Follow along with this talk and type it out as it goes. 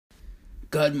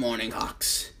Good morning,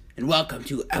 Hawks, and welcome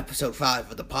to episode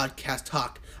 5 of the podcast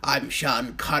Hawk. I'm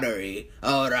Sean Connery.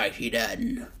 Alrighty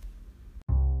then.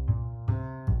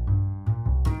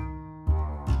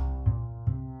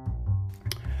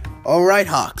 Alright,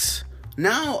 Hawks.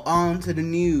 Now on to the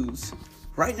news.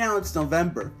 Right now it's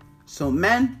November, so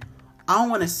men, I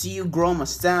want to see you grow a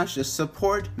mustache to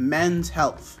support men's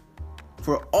health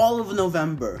for all of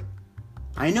November.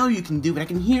 I know you can do it. I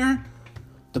can hear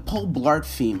the Paul Blart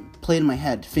theme played in my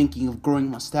head, thinking of growing a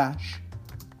mustache.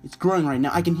 It's growing right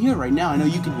now. I can hear it right now. I know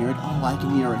you can hear it. Oh, I can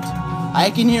hear it. I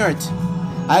can hear it.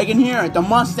 I can hear it. The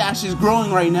mustache is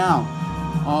growing right now.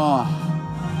 Oh,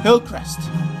 Hillcrest.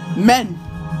 Men,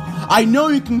 I know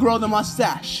you can grow the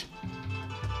mustache.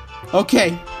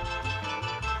 Okay.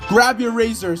 Grab your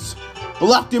razors.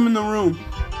 Lock them in the room.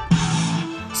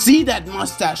 See that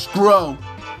mustache grow.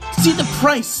 See the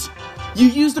price you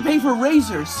used to pay for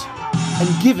razors.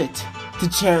 And give it to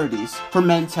charities for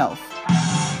men's health.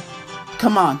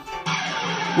 Come on.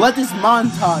 Let this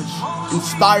montage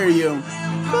inspire you.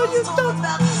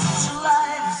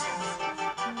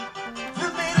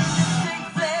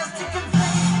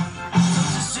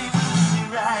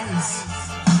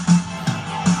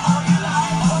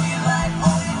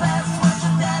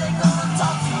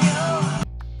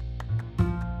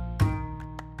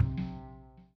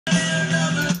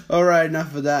 Alright,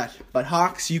 enough of that. But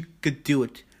Hawks, you could do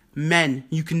it. Men,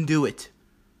 you can do it.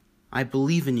 I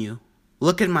believe in you.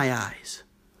 Look in my eyes.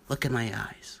 Look in my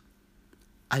eyes.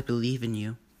 I believe in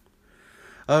you.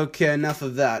 Okay, enough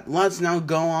of that. Let's now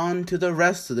go on to the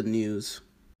rest of the news.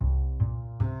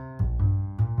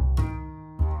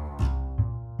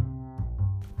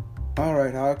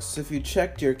 Alright, Hawks, if you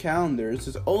checked your calendars,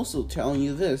 it's also telling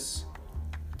you this.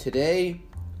 Today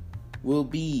will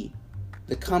be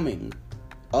the coming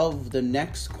of the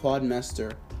next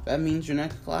quadmester. That means your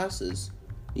next classes.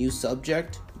 New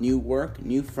subject, new work,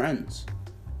 new friends.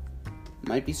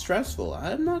 Might be stressful.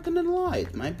 I'm not gonna lie.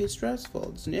 It might be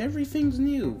stressful. Everything's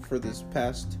new for this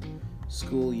past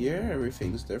school year.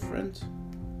 Everything's different.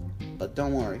 But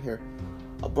don't worry. Here,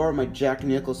 I'll borrow my Jack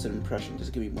Nicholson impression.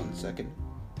 Just give me 1 second.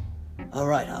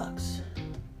 Alright, Hawks.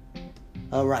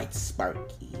 Alright,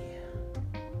 Sparky.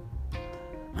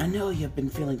 I know you've been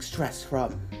feeling stressed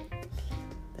from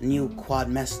the new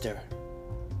quadmester.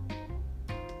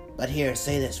 But here,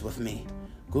 say this with me.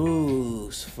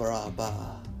 Goose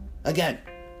Fraba. Again.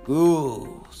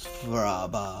 Goose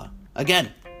Fraba.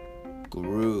 Again.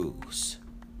 Goose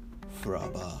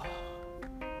Fraba.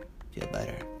 Feel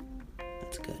better?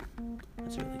 That's good.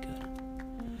 That's really good.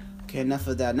 Okay, enough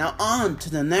of that. Now on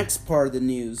to the next part of the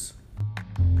news.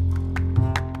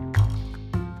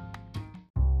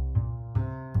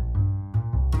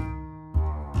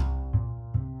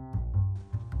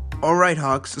 Alright,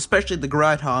 Hawks, especially the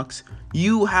Grad Hawks,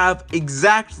 you have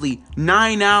exactly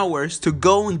 9 hours to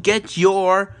go and get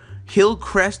your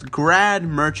Hillcrest grad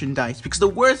merchandise. Because the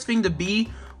worst thing to be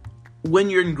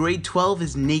when you're in grade 12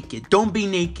 is naked. Don't be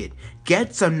naked.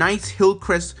 Get some nice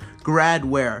Hillcrest grad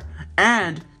wear.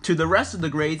 And to the rest of the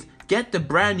grades, get the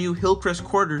brand new Hillcrest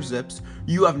quarter zips.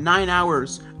 You have 9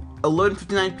 hours.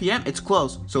 11:59 p.m. It's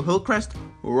closed. So Hillcrest,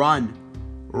 run.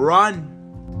 Run.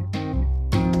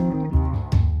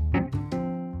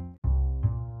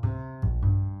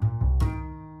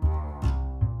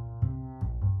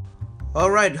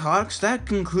 Alright, Hawks, that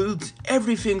concludes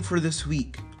everything for this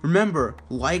week. Remember,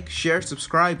 like, share,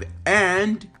 subscribe,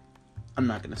 and I'm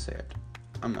not gonna say it.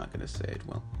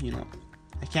 Well,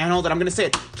 I can't hold it. I'm gonna say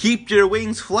it. Keep your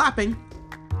wings flapping.